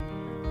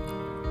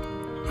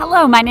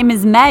Hello, my name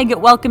is Meg.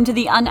 Welcome to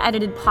the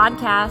Unedited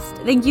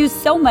Podcast. Thank you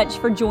so much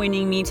for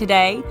joining me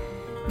today.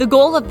 The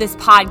goal of this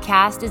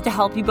podcast is to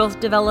help you both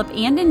develop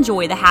and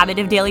enjoy the habit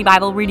of daily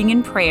Bible reading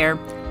and prayer.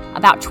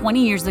 About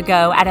 20 years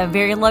ago, at a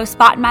very low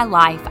spot in my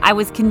life, I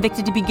was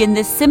convicted to begin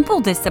this simple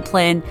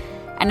discipline,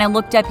 and I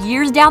looked up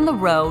years down the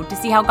road to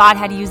see how God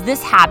had used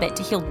this habit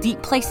to heal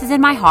deep places in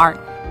my heart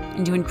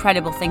and do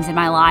incredible things in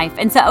my life.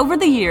 And so over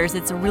the years,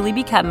 it's really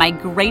become my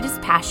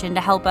greatest passion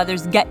to help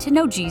others get to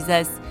know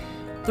Jesus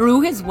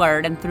through His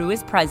Word and through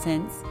His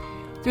presence.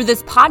 Through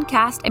this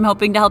podcast, I'm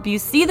hoping to help you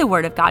see the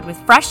Word of God with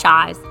fresh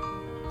eyes,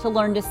 to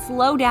learn to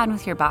slow down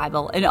with your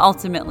Bible, and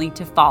ultimately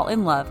to fall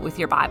in love with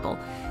your Bible.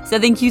 So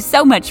thank you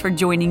so much for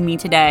joining me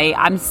today.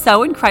 I'm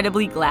so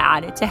incredibly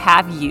glad to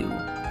have you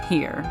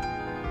here.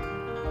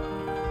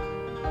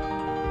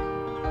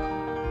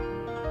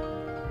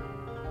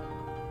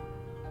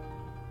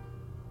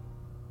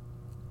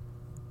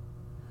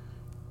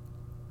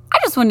 I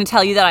just want to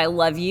tell you that I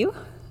love you.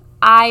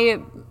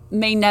 I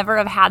may never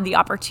have had the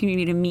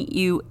opportunity to meet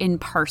you in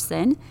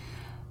person,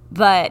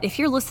 but if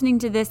you're listening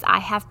to this, I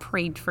have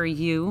prayed for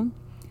you.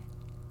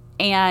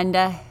 And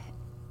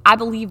I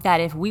believe that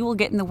if we will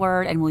get in the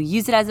Word and we'll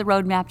use it as a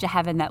roadmap to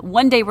heaven, that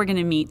one day we're going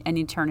to meet in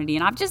eternity.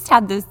 And I've just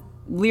had this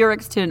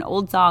lyrics to an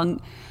old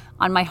song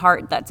on my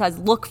heart that says,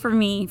 "Look for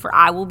me, for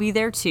I will be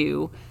there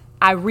too.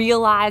 I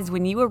realize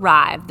when you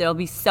arrive, there'll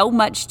be so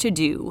much to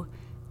do.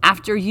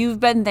 After you've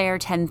been there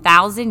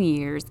 10,000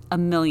 years, a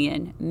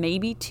million,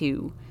 maybe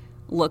two.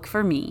 Look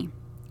for me,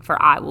 for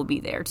I will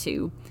be there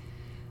too."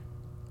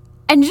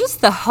 And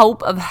just the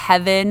hope of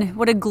heaven,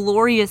 what a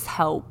glorious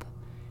hope.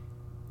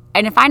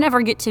 And if I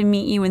never get to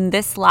meet you in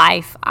this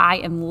life, I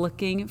am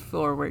looking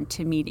forward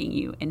to meeting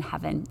you in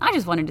heaven. I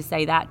just wanted to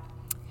say that.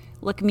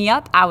 Look me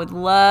up. I would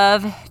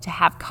love to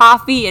have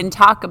coffee and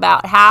talk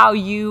about how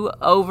you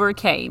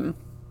overcame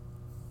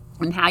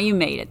and how you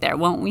made it there.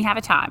 Won't we have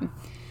a time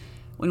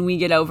when we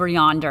get over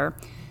yonder?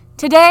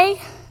 Today,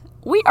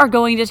 we are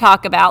going to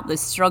talk about the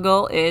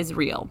struggle is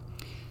real.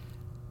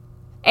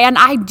 And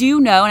I do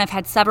know, and I've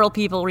had several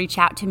people reach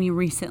out to me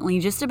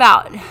recently just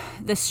about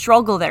the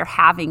struggle they're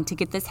having to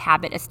get this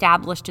habit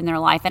established in their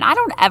life. And I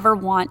don't ever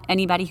want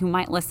anybody who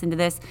might listen to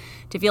this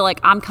to feel like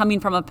I'm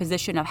coming from a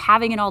position of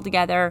having it all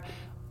together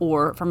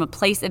or from a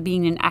place of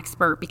being an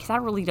expert, because I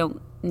really don't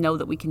know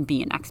that we can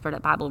be an expert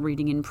at Bible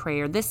reading and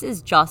prayer. This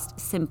is just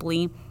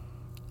simply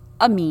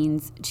a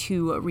means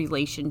to a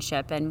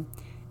relationship. And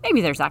maybe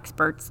there's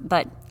experts,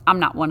 but I'm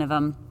not one of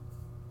them.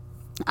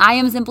 I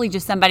am simply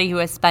just somebody who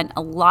has spent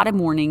a lot of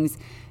mornings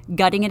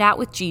gutting it out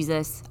with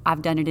Jesus.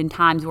 I've done it in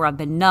times where I've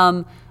been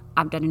numb.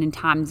 I've done it in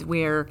times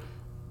where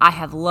I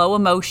have low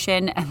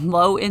emotion and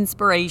low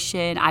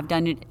inspiration. I've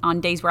done it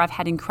on days where I've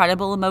had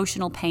incredible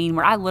emotional pain,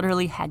 where I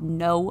literally had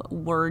no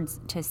words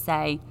to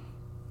say.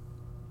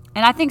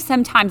 And I think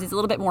sometimes it's a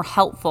little bit more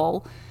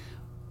helpful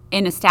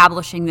in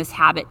establishing this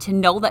habit to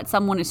know that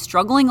someone is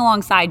struggling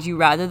alongside you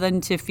rather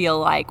than to feel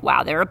like,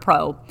 wow, they're a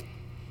pro.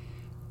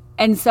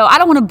 And so I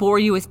don't want to bore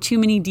you with too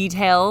many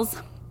details,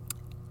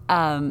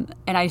 and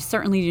I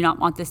certainly do not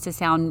want this to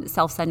sound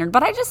self-centered,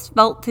 but I just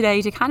felt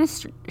today to kind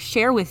of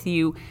share with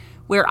you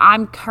where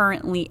I'm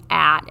currently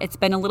at. It's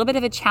been a little bit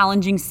of a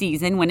challenging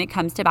season when it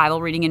comes to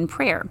Bible reading and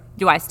prayer.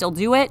 Do I still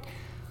do it?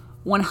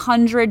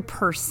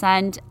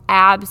 100%,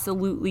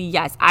 absolutely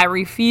yes. I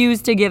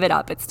refuse to give it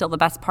up. It's still the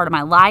best part of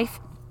my life.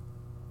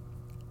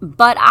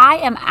 But I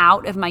am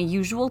out of my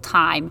usual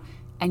time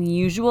and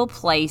usual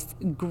place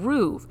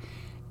groove.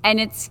 And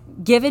it's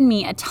given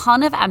me a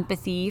ton of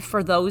empathy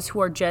for those who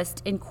are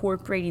just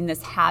incorporating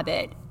this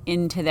habit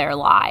into their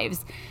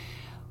lives.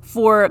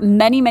 For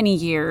many, many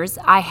years,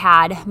 I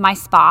had my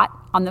spot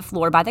on the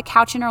floor by the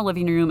couch in our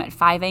living room at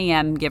 5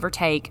 a.m., give or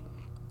take.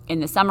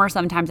 In the summer,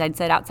 sometimes I'd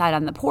sit outside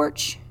on the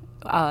porch.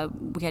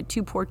 We had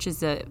two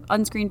porches, an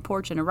unscreened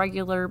porch and a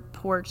regular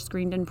porch,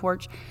 screened-in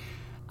porch.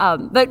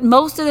 But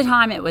most of the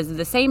time, it was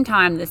the same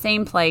time, the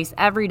same place,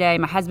 every day.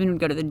 My husband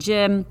would go to the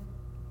gym.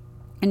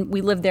 And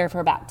we lived there for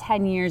about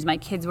 10 years. My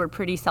kids were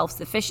pretty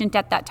self-sufficient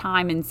at that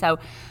time. And so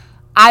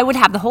I would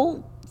have the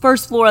whole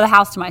first floor of the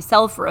house to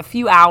myself for a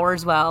few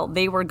hours while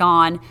they were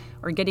gone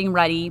or getting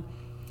ready.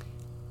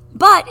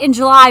 But in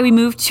July, we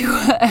moved to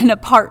an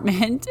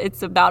apartment.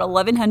 It's about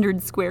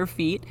 1,100 square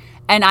feet.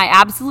 And I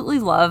absolutely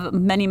love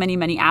many, many,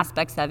 many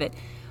aspects of it.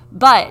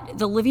 But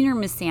the living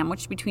room is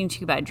sandwiched between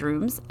two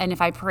bedrooms. And if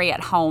I pray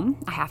at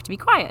home, I have to be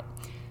quiet.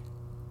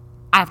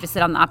 I have to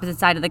sit on the opposite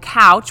side of the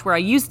couch where I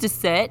used to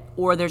sit,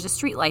 or there's a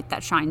street light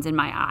that shines in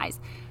my eyes.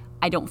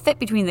 I don't fit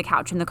between the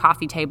couch and the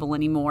coffee table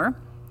anymore.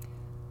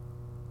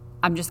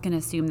 I'm just going to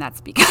assume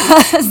that's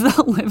because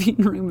the living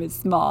room is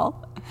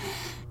small.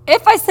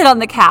 If I sit on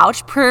the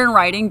couch, prayer and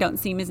writing don't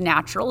seem as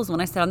natural as when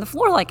I sit on the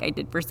floor like I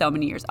did for so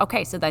many years.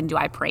 Okay, so then do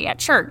I pray at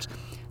church?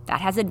 That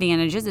has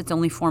advantages. It's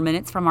only 4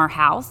 minutes from our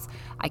house.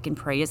 I can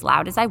pray as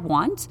loud as I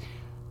want.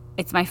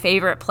 It's my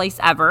favorite place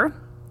ever.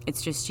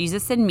 It's just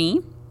Jesus and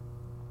me.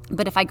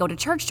 But if I go to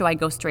church, do I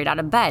go straight out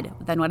of bed?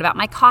 Then what about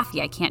my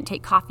coffee? I can't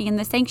take coffee in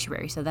the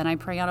sanctuary, so then I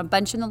pray on a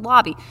bench in the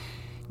lobby.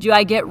 Do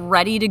I get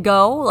ready to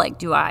go? Like,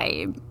 do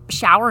I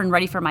shower and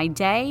ready for my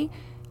day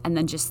and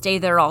then just stay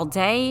there all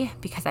day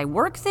because I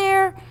work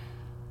there,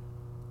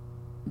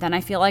 then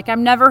I feel like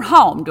I'm never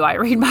home. Do I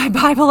read my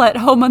Bible at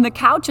home on the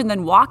couch and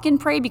then walk and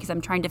pray because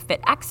I'm trying to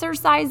fit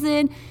exercise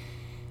in?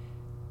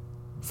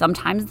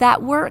 Sometimes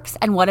that works.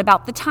 And what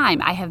about the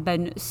time? I have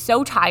been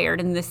so tired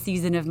in this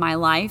season of my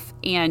life,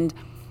 and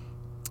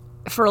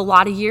for a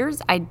lot of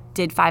years, I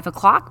did 5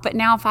 o'clock, but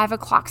now 5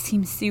 o'clock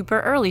seems super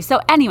early. So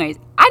anyways,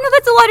 I know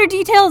that's a lot of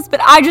details, but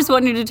I just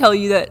wanted to tell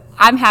you that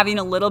I'm having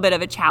a little bit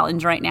of a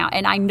challenge right now,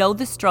 and I know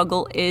the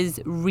struggle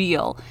is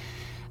real.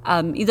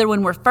 Either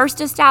when we're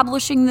first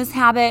establishing this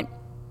habit,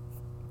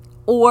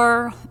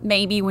 or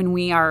maybe when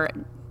we are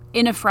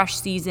in a fresh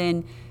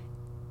season,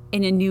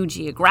 in a new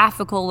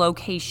geographical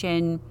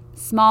location,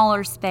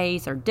 smaller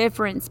space or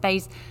different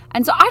space.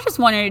 And so I just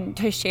wanted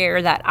to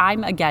share that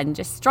I'm, again,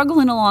 just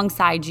struggling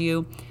alongside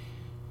you.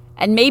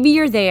 And maybe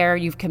you're there,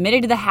 you've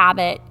committed to the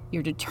habit,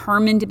 you're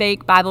determined to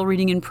make Bible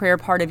reading and prayer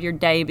part of your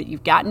day, but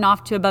you've gotten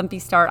off to a bumpy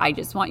start. I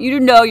just want you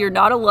to know you're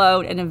not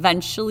alone, and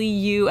eventually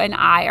you and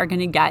I are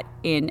going to get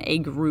in a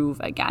groove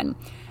again.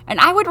 And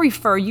I would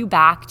refer you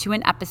back to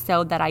an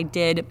episode that I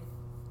did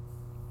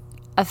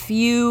I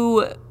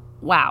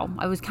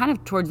was kind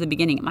of towards the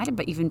beginning. It might have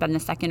even been the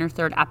second or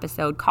third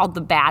episode, called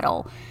The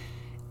Battle.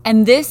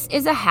 And this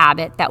is a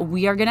habit that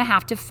we are going to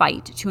have to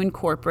fight to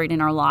incorporate in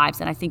our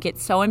lives. And I think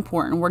it's so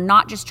important. We're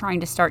not just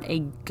trying to start a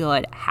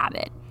good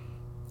habit,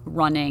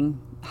 running,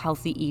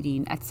 healthy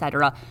eating,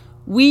 etc.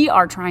 We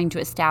are trying to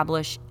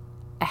establish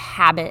a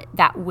habit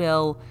that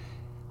will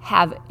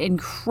have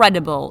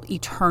incredible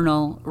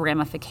eternal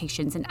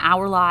ramifications in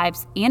our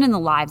lives and in the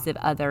lives of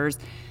others.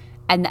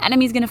 And the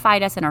enemy's going to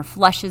fight us, and our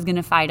flesh is going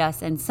to fight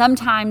us, and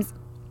sometimes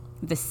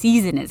the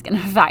season is going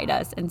to fight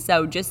us. And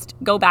so just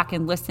go back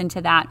and listen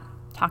to that.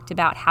 Talked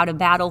about how to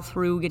battle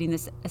through getting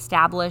this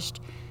established.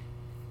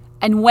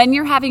 And when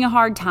you're having a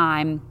hard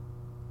time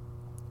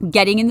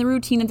getting in the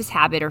routine of this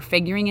habit or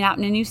figuring it out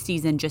in a new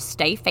season, just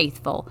stay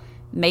faithful.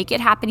 Make it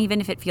happen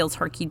even if it feels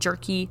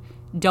herky-jerky.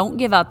 Don't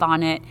give up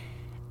on it.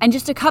 And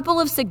just a couple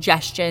of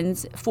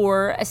suggestions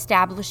for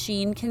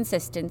establishing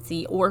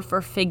consistency or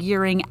for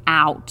figuring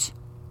out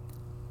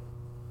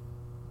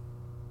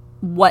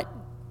what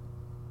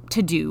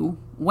to do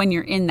when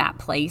you're in that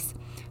place.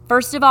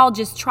 First of all,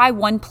 just try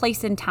one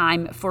place and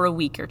time for a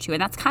week or two. And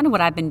that's kind of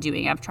what I've been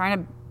doing.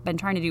 Been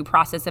trying to do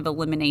process of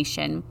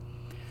elimination.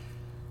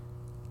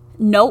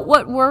 Note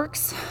what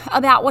works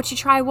about what you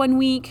try one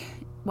week,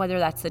 whether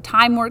that's the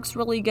time works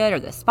really good or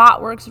the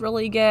spot works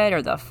really good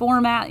or the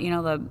format,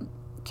 the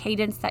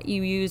cadence that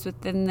you use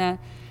within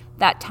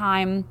that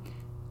time.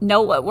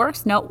 Note what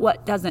works, note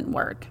what doesn't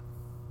work.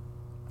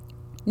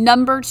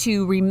 Number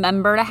 2,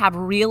 remember to have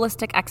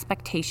realistic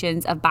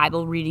expectations of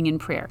Bible reading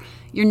and prayer.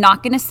 You're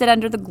not going to sit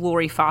under the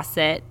glory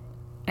faucet,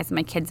 as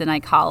my kids and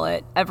I call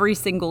it, every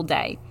single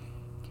day.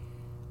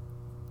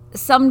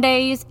 Some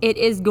days it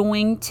is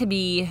going to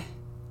be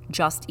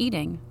just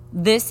eating.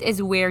 This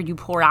is where you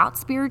pour out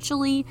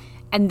spiritually,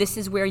 and this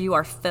is where you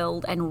are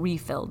filled and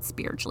refilled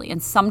spiritually.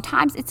 And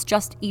sometimes it's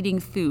just eating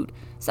food.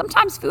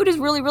 Sometimes food is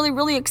really, really,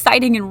 really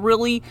exciting and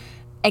really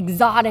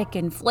exotic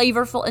and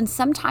flavorful, and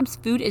sometimes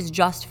food is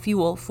just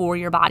fuel for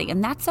your body,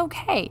 and that's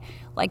okay.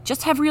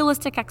 Just have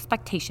realistic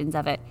expectations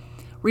of it.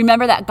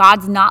 Remember that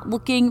God's not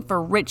looking for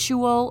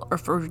ritual or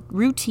for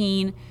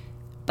routine,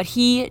 but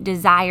He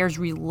desires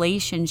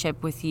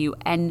relationship with you,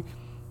 and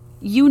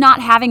you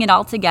not having it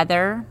all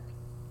together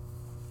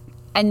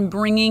and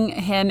bringing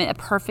Him a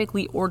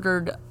perfectly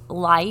ordered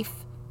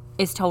life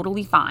is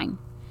totally fine.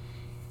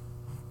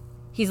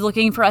 He's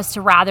looking for us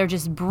to rather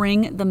just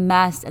bring the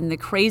mess and the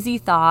crazy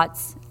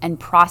thoughts and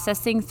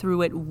processing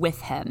through it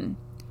with Him.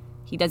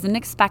 He doesn't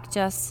expect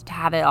us to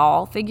have it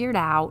all figured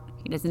out.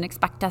 He doesn't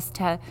expect us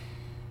to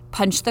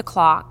punch the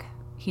clock.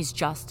 He's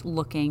just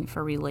looking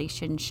for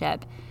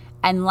relationship.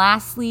 And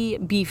lastly,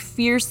 be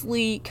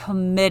fiercely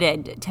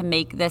committed to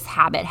make this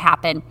habit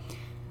happen.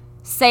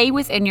 Say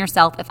within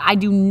yourself, if I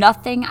do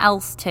nothing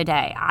else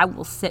today, I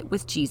will sit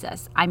with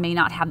Jesus. I may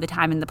not have the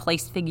time and the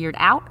place figured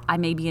out. I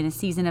may be in a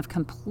season of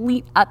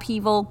complete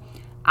upheaval.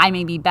 I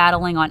may be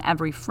battling on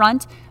every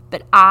front,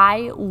 but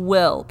I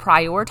will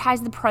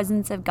prioritize the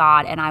presence of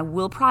God, and I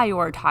will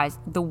prioritize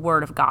the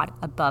Word of God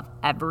above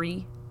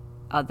every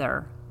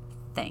other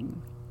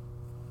thing.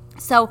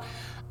 So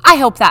I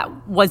hope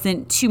that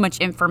wasn't too much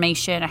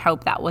information. I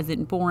hope that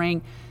wasn't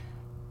boring.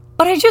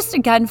 But I just,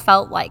 again,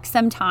 felt like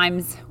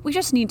sometimes we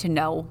just need to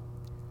know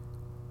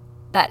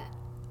that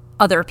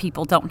other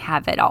people don't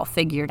have it all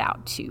figured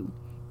out too.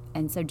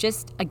 And so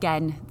just,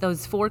 again,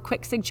 those 4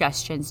 quick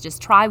suggestions.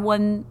 Just try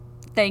one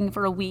thing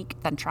for a week,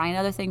 then try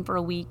another thing for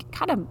a week.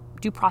 Kind of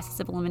do process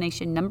of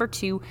elimination. Number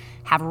 2,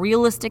 have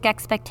realistic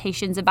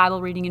expectations of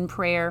Bible reading and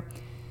prayer.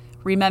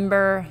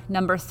 Remember,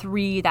 number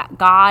 3, that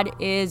God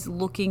is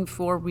looking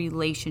for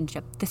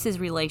relationship. This is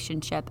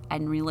relationship,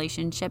 and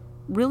relationship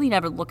really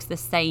never looks the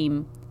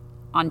same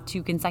on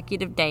 2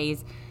 consecutive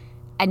days.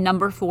 And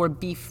number 4,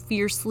 be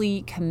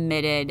fiercely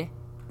committed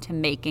to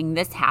making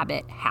this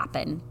habit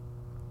happen.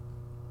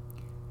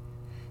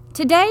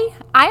 Today,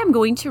 I am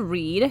going to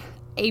read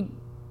a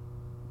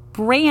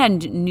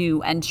brand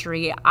new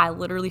entry. I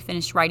literally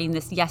finished writing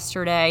this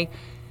yesterday,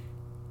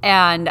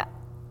 and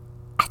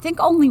I think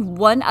only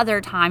one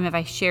other time have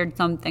I shared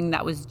something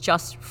that was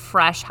just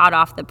fresh, hot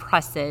off the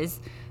presses.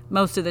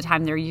 Most of the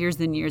time they're years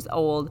and years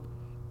old.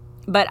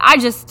 But I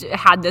just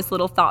had this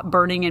little thought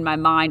burning in my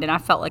mind, and I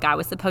felt like I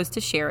was supposed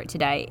to share it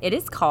today. It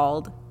is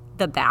called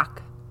The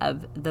Back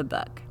of the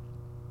Book.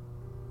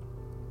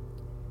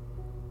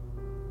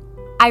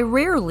 I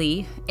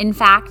rarely, in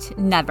fact,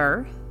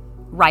 never,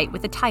 write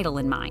with a title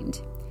in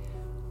mind.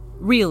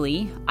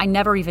 Really, I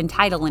never even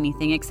title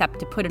anything except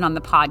to put it on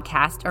the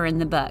podcast or in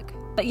the book.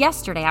 But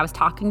yesterday I was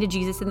talking to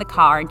Jesus in the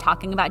car and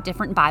talking about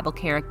different Bible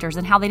characters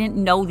and how they didn't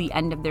know the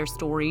end of their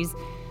stories,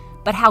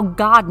 but how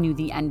God knew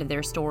the end of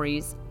their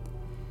stories.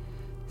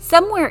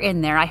 Somewhere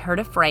in there I heard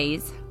a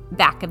phrase,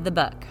 back of the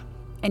book,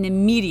 and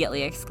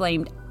immediately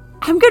exclaimed,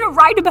 I'm going to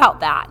write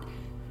about that.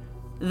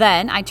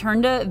 Then I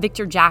turned to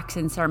Victor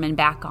Jackson's sermon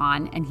back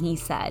on, and he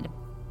said,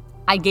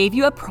 I gave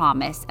you a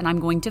promise, and I'm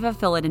going to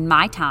fulfill it in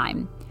my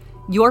time.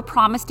 Your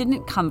promise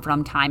didn't come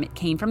from time, it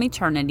came from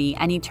eternity,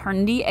 and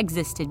eternity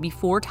existed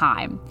before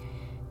time.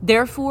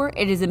 Therefore,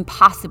 it is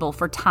impossible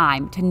for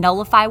time to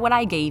nullify what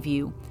I gave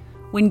you.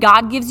 When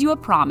God gives you a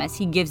promise,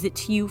 he gives it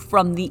to you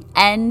from the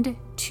end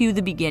to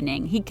the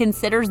beginning. He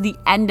considers the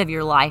end of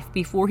your life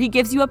before he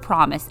gives you a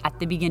promise at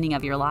the beginning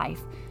of your life.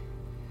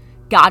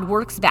 God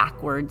works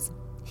backwards.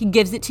 He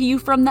gives it to you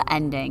from the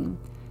ending.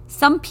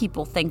 Some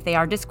people think they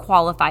are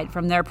disqualified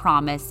from their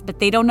promise, but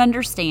they don't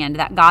understand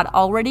that God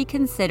already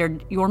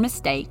considered your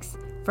mistakes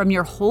from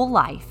your whole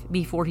life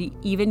before he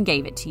even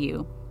gave it to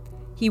you.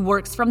 He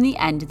works from the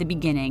end to the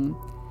beginning.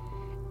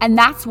 And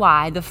that's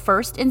why the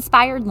first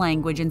inspired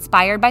language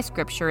inspired by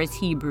Scripture is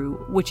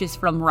Hebrew, which is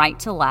from right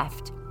to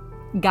left.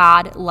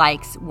 God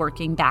likes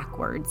working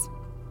backwards.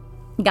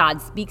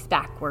 God speaks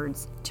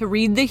backwards. To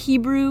read the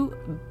Hebrews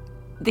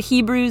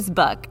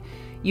book,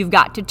 you've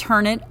got to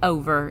turn it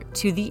over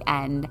to the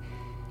end.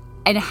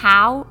 And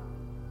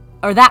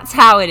that's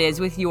how it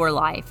is with your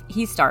life.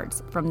 He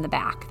starts from the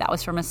back. That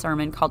was from a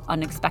sermon called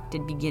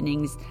Unexpected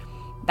Beginnings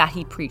that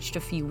he preached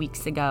a few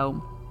weeks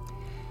ago.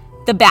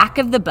 The back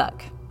of the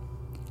book.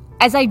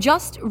 As I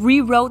just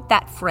rewrote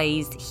that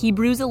phrase,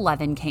 Hebrews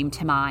 11 came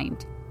to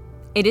mind.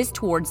 It is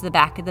towards the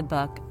back of the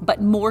book,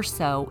 but more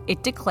so,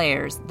 it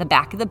declares the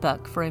back of the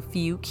book for a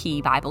few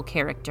key Bible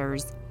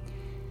characters.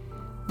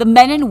 The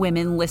men and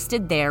women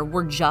listed there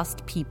were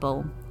just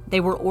people. They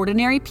were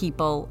ordinary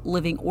people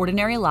living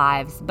ordinary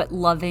lives, but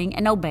loving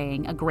and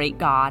obeying a great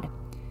God.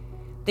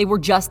 They were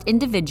just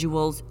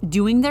individuals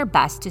doing their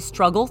best to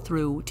struggle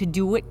through to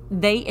do what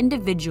they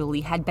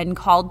individually had been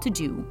called to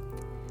do.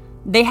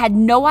 They had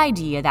no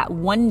idea that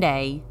one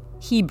day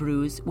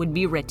Hebrews would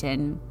be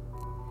written.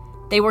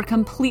 They were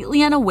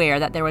completely unaware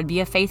that there would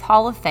be a Faith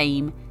Hall of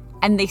Fame,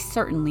 and they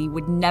certainly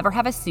would never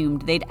have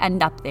assumed they'd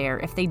end up there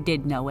if they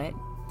did know it.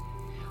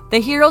 The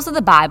heroes of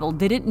the Bible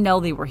didn't know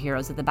they were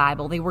heroes of the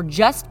Bible. They were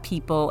just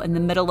people in the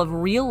middle of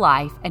real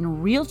life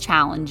and real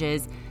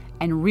challenges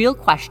and real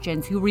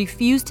questions who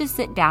refused to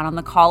sit down on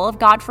the call of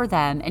God for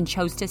them and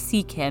chose to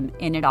seek him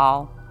in it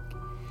all.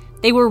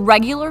 They were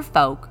regular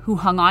folk who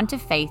hung on to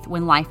faith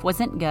when life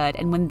wasn't good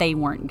and when they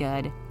weren't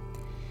good.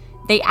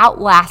 They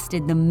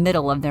outlasted the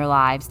middle of their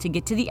lives to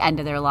get to the end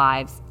of their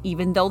lives,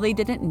 even though they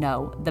didn't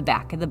know the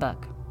back of the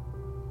book.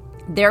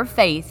 Their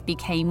faith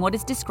became what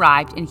is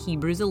described in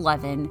Hebrews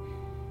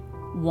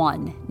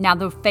 11:1. Now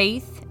the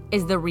faith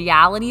is the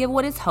reality of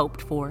what is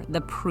hoped for,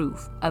 the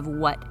proof of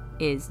what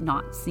is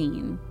not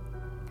seen.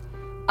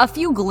 A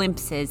few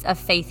glimpses of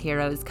faith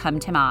heroes come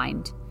to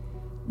mind.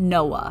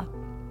 Noah.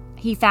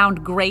 He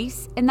found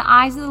grace in the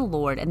eyes of the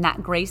Lord, and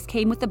that grace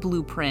came with a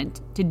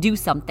blueprint to do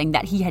something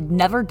that he had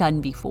never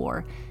done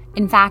before.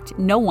 In fact,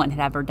 no one had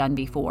ever done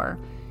before.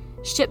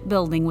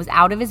 Shipbuilding was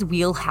out of his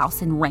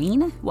wheelhouse, and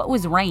rain? What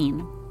was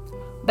rain?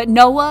 But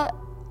Noah,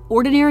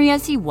 ordinary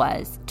as he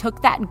was,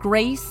 took that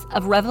grace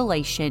of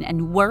revelation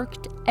and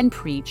worked and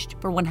preached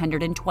for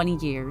 120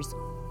 years.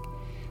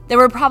 There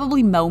were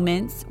probably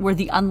moments where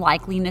the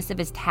unlikeliness of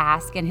his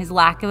task and his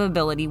lack of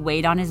ability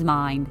weighed on his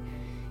mind.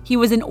 He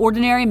was an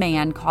ordinary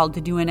man called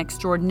to do an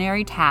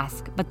extraordinary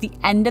task, but the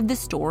end of the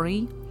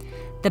story,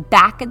 the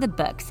back of the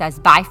book says,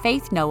 by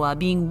faith Noah,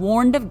 being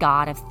warned of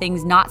God of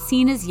things not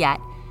seen as yet,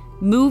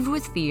 moved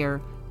with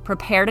fear,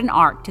 prepared an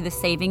ark to the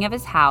saving of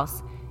his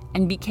house,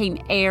 and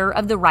became heir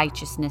of the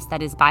righteousness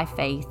that is by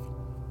faith.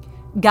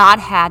 God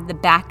had the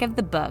back of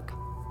the book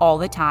all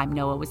the time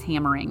Noah was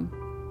hammering.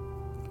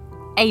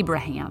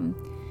 Abraham.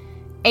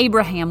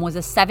 Abraham was a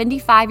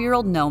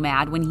 75-year-old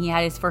nomad when he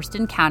had his first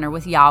encounter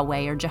with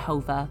Yahweh or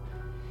Jehovah.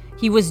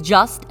 He was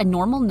just a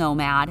normal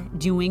nomad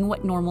doing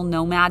what normal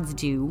nomads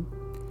do.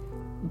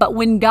 But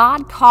when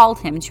God called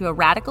him to a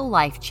radical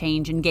life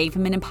change and gave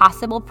him an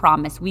impossible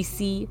promise, we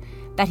see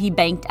that he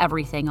banked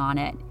everything on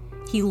it.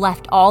 He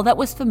left all that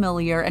was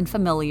familiar,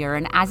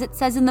 and as it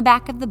says in the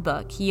back of the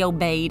book, he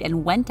obeyed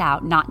and went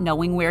out not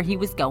knowing where he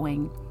was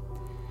going.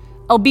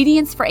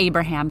 Obedience for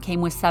Abraham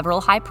came with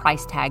several high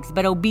price tags,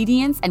 but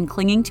obedience and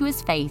clinging to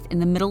his faith in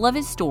the middle of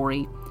his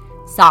story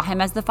saw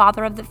him as the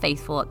father of the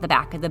faithful at the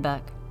back of the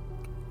book.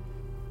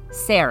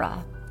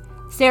 Sarah.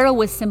 Sarah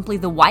was simply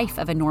the wife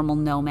of a normal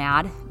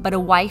nomad, but a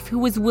wife who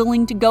was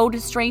willing to go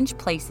to strange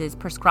places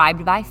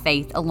prescribed by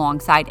faith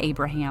alongside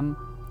Abraham.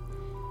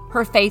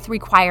 Her faith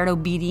required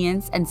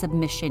obedience and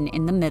submission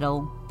in the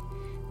middle.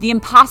 The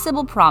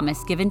impossible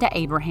promise given to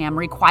Abraham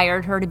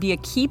required her to be a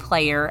key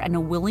player and a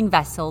willing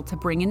vessel to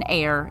bring an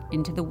heir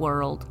into the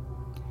world.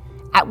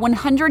 At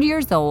 100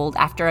 years old,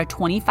 after a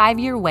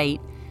 25-year wait,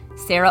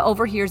 Sarah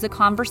overhears a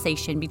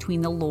conversation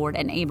between the Lord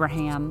and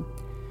Abraham.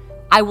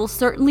 I will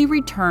certainly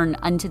return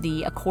unto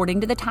thee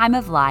according to the time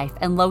of life,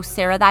 and lo,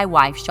 Sarah thy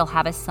wife shall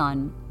have a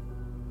son.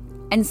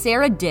 And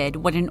Sarah did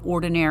what an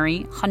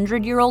ordinary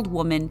 100-year-old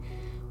woman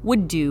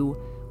would do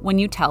when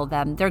you tell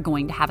them they're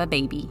going to have a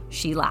baby.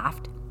 She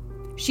laughed.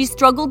 She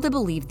struggled to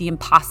believe the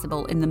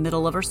impossible in the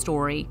middle of her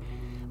story,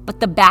 but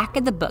the back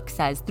of the book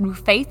says, through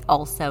faith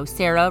also,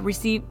 Sarah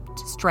received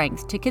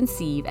strength to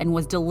conceive and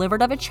was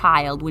delivered of a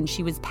child when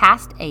she was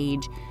past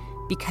age,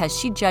 because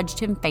she judged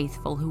him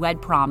faithful who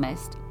had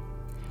promised.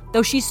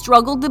 Though she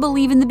struggled to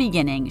believe in the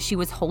beginning, she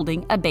was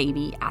holding a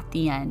baby at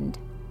the end.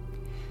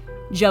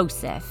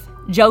 Joseph.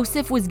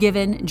 Joseph was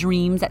given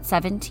dreams at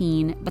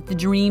 17, but the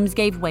dreams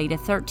gave way to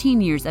 13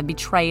 years of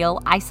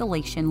betrayal,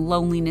 isolation,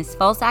 loneliness,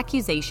 false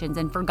accusations,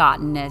 and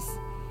forgottenness.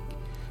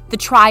 The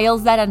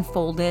trials that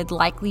unfolded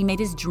likely made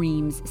his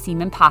dreams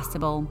seem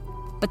impossible.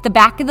 But the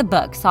back of the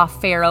book saw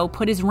Pharaoh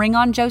put his ring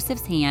on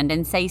Joseph's hand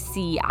and say,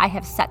 See, I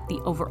have set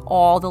thee over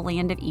all the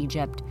land of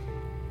Egypt.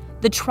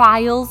 The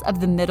trials of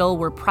the middle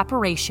were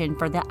preparation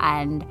for the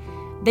end.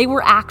 They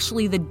were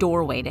actually the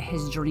doorway to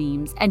his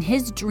dreams, and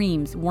his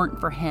dreams weren't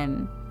for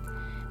him.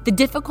 The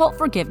difficult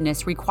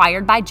forgiveness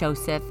required by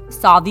Joseph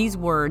saw these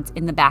words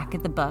in the back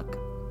of the book.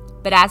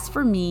 But as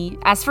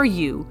for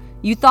you,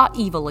 you thought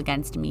evil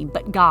against me,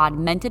 but God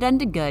meant it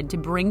unto good to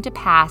bring to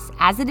pass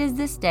as it is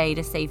this day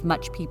to save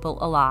much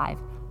people alive.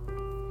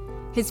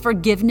 His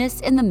forgiveness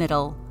in the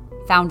middle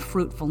found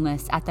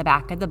fruitfulness at the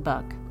back of the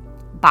book.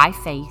 By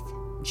faith,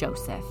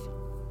 Joseph.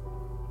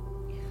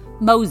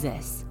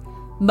 Moses.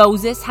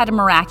 Moses had a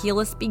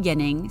miraculous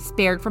beginning,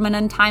 spared from an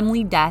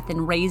untimely death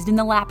and raised in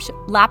the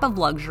lap of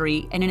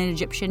luxury in an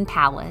Egyptian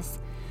palace.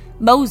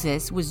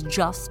 Moses was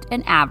just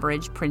an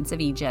average prince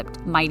of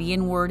Egypt, mighty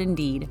in word and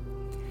deed.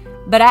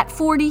 But at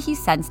 40, he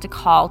sensed a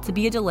call to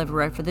be a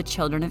deliverer for the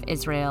children of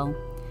Israel.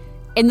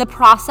 In the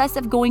process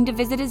of going to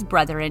visit his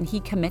brethren, he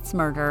commits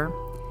murder.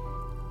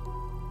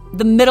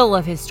 The middle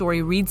of his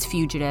story reads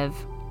fugitive.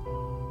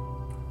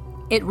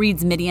 It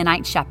reads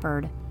Midianite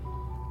shepherd.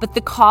 But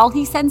the call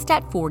he sensed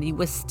at 40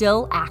 was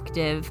still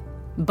active,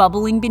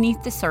 bubbling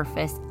beneath the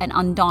surface and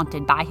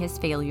undaunted by his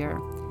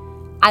failure.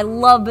 I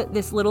love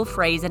this little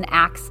phrase in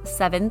Acts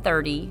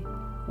 7:30,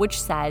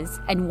 which says,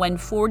 And when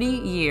 40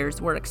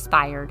 years were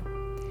expired.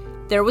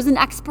 There was an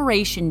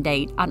expiration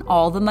date on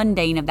all the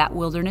mundane of that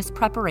wilderness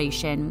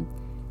preparation,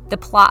 the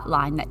plot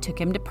line that took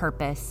him to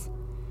purpose.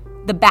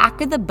 The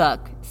back of the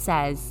book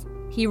says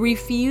he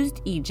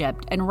refused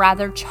Egypt and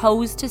rather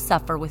chose to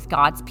suffer with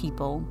God's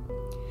people.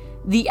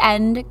 The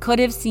end could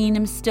have seen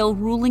him still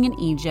ruling in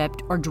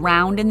Egypt or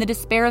drowned in the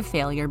despair of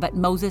failure, but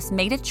Moses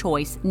made a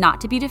choice not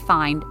to be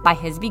defined by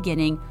his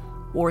beginning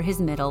or his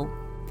middle.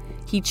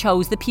 He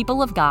chose the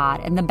people of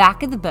God, and the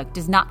back of the book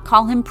does not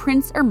call him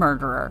prince or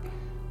murderer,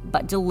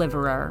 but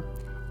deliverer,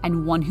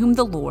 and one whom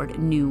the Lord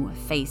knew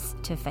face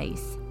to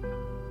face.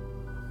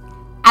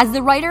 As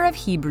the writer of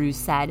Hebrews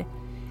said,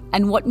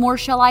 And what more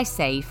shall I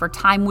say, for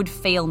time would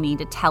fail me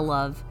to tell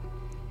of.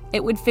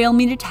 It would fail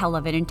me to tell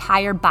of an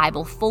entire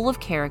Bible full of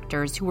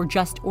characters who were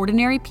just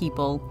ordinary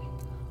people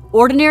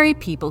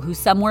who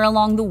somewhere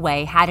along the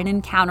way had an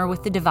encounter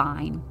with the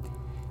divine.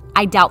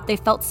 I doubt they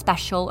felt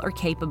special or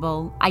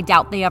capable. I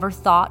doubt they ever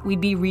thought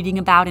we'd be reading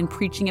about and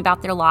preaching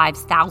about their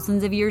lives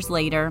thousands of years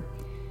later.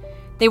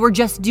 They were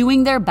just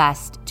doing their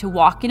best to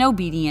walk in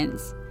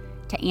obedience,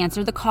 to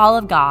answer the call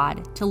of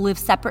God, to live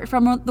separate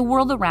from the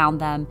world around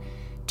them,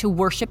 to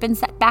worship in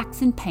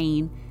setbacks and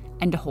pain,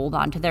 and to hold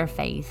on to their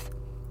faith.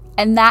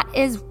 And that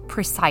is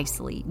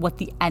precisely what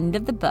the end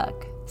of the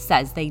book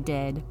says they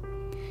did.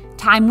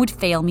 Time would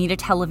fail me to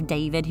tell of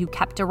David, who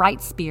kept a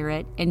right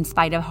spirit in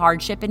spite of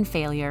hardship and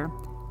failure.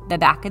 The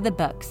back of the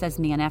book says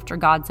man after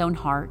God's own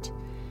heart.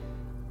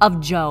 Of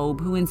Job,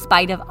 who in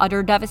spite of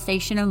utter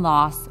devastation and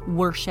loss,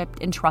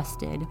 worshiped and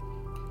trusted.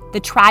 The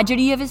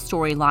tragedy of his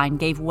storyline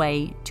gave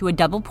way to a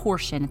double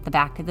portion at the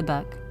back of the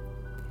book.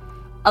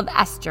 Of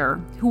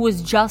Esther, who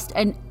was just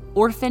an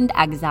orphaned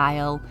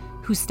exile,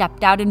 who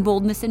stepped out in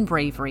boldness and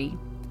bravery.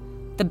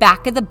 The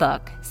back of the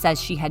book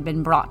says she had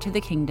been brought to the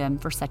kingdom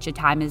for such a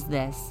time as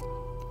this.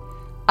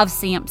 Of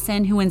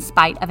Samson, who in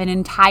spite of an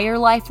entire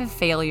life of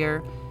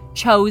failure,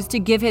 chose to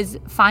give his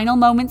final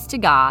moments to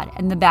God,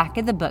 and the back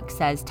of the book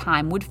says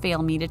time would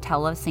fail me to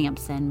tell of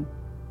Samson.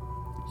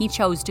 He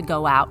chose to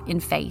go out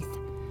in faith.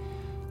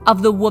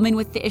 Of the woman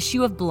with the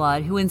issue of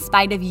blood, who in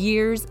spite of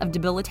years of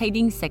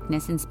debilitating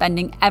sickness and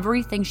spending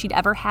everything she'd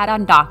ever had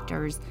on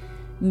doctors,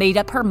 made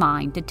up her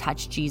mind to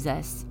touch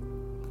Jesus.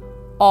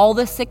 All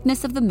the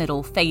sickness of the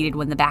middle faded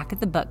when the back of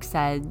the book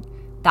said,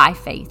 thy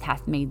faith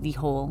hath made thee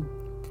whole.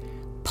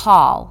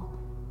 Paul,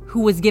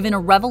 who was given a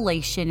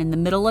revelation in the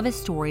middle of his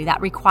story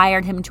that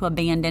required him to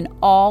abandon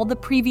all the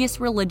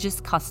previous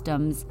religious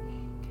customs.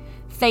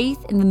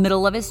 Faith in the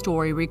middle of his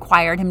story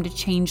required him to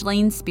change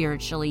lanes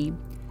spiritually.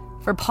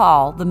 For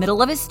Paul, the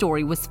middle of his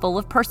story was full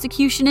of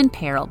persecution and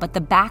peril, but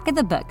the back of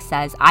the book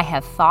says, I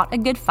have fought a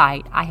good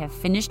fight, I have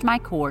finished my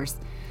course,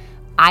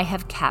 I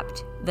have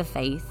kept the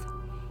faith.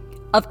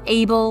 Of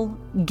Abel,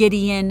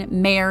 Gideon,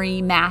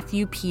 Mary,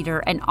 Matthew, Peter,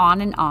 and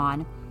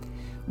on,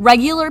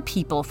 regular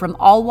people from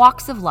all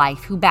walks of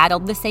life who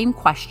battled the same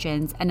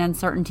questions and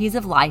uncertainties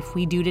of life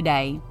we do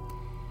today.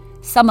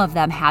 Some of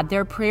them had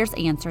their prayers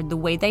answered the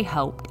way they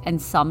hoped,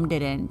 and some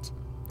didn't.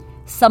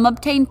 Some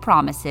obtained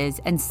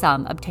promises, and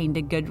some obtained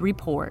a good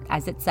report,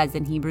 as it says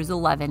in Hebrews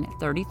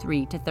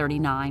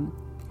 11:33-39.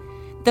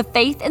 The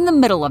faith in the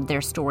middle of their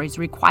stories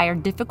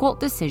required difficult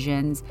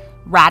decisions,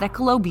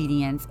 radical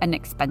obedience, and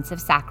expensive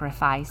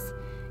sacrifice.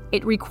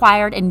 It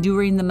required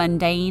enduring the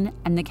mundane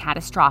and the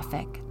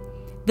catastrophic.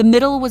 The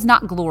middle was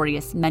not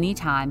glorious many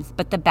times,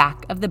 but the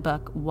back of the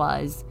book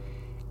was.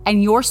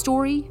 And your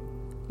story?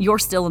 You're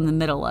still in the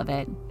middle of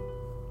it.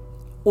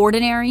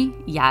 Ordinary?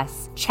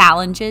 Yes.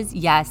 Challenges?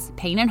 Yes.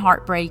 Pain and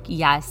heartbreak?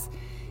 Yes.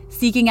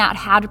 Seeking out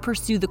how to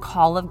pursue the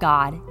call of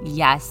God?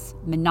 Yes.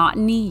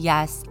 Monotony?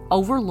 Yes.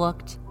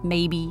 Overlooked?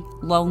 Maybe.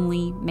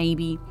 Lonely?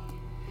 Maybe.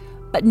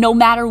 But no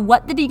matter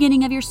what the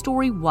beginning of your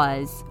story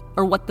was,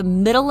 or what the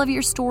middle of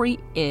your story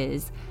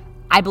is,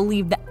 I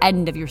believe the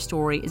end of your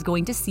story is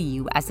going to see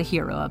you as a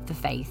hero of the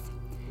faith.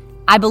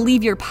 I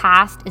believe your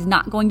past is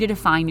not going to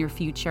define your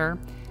future.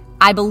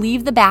 I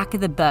believe the back of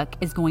the book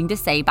is going to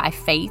say, by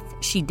faith,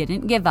 she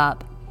didn't give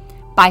up.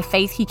 By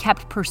faith, he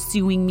kept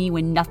pursuing me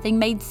when nothing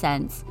made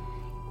sense.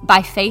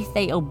 By faith,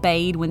 they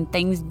obeyed when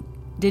things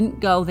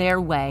didn't go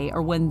their way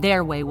or when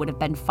their way would have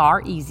been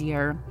far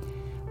easier.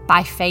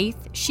 By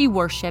faith, she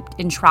worshiped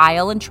in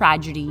trial and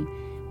tragedy.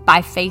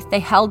 By faith, they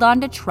held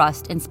on to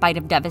trust in spite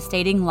of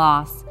devastating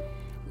loss.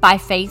 By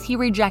faith, he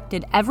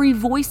rejected every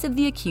voice of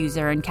the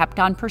accuser and kept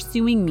on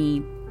pursuing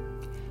me.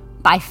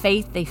 By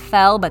faith, they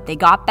fell, but they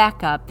got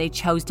back up. They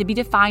chose to be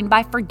defined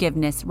by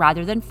forgiveness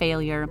rather than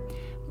failure.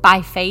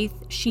 By faith,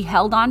 she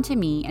held on to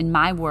me and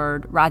my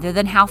word rather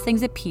than how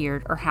things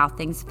appeared or how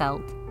things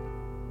felt.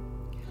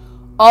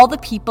 All the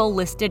people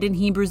listed in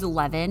Hebrews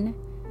 11,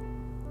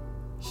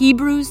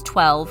 Hebrews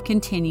 12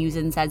 continues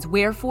and says,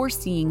 Wherefore,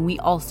 seeing we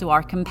also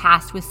are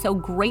compassed with so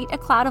great a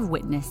cloud of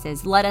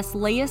witnesses, let us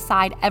lay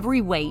aside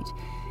every weight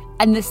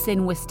and the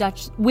sin which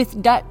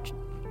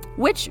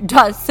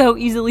does so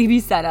easily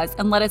beset us,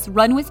 and let us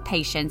run with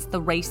patience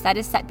the race that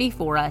is set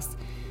before us,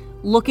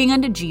 looking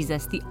unto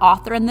Jesus, the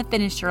author and the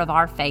finisher of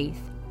our faith.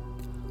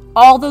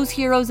 All those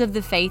heroes of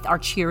the faith are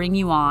cheering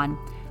you on.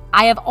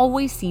 I have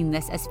always seen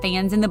this as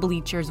fans in the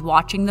bleachers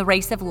watching the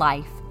race of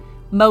life.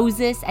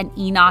 Moses and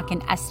Enoch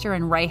and Esther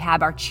and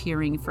Rahab are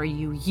cheering for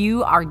you.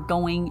 You are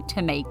going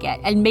to make it.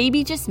 And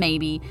maybe, just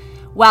maybe,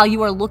 while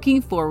you are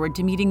looking forward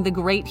to meeting the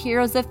great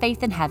heroes of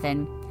faith in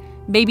heaven,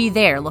 maybe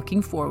they're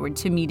looking forward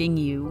to meeting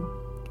you.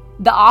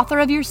 The author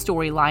of your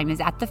storyline is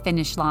at the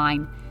finish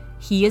line.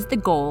 He is the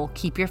goal.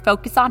 Keep your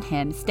focus on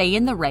him. Stay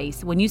in the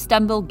race. When you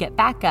stumble, get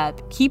back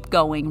up. Keep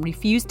going.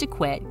 Refuse to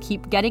quit.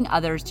 Keep getting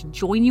others to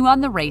join you on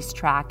the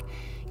racetrack.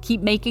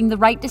 Keep making the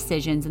right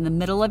decisions in the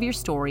middle of your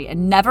story,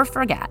 and never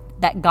forget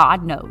that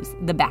God knows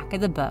the back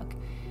of the book.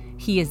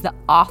 He is the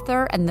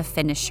author and the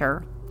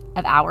finisher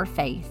of our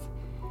faith.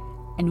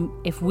 And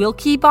if we'll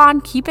keep on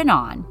keeping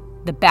on,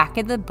 the back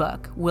of the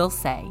book will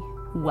say,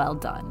 well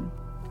done.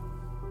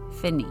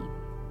 Fini.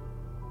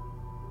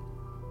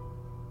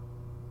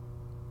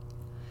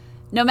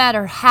 No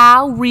matter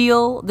how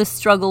real the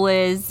struggle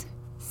is,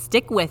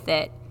 stick with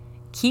it.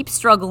 Keep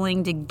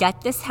struggling to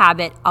get this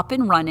habit up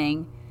and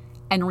running,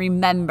 and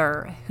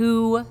remember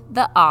who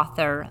the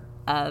author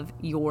of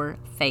your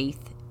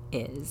faith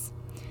is.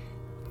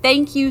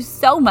 Thank you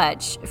so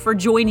much for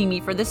joining me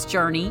for this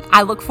journey.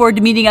 I look forward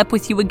to meeting up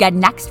with you again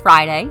next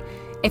Friday.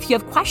 If you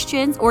have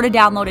questions or to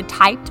download a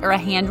typed or a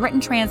handwritten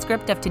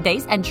transcript of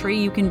today's entry,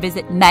 you can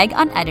visit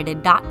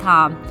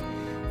megunedited.com.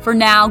 For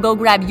now, go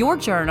grab your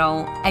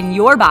journal and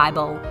your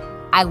Bible.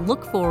 I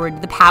look forward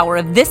to the power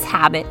of this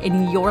habit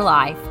in your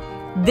life.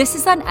 This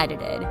is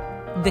Unedited.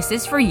 This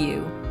is for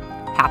you.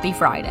 Happy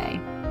Friday.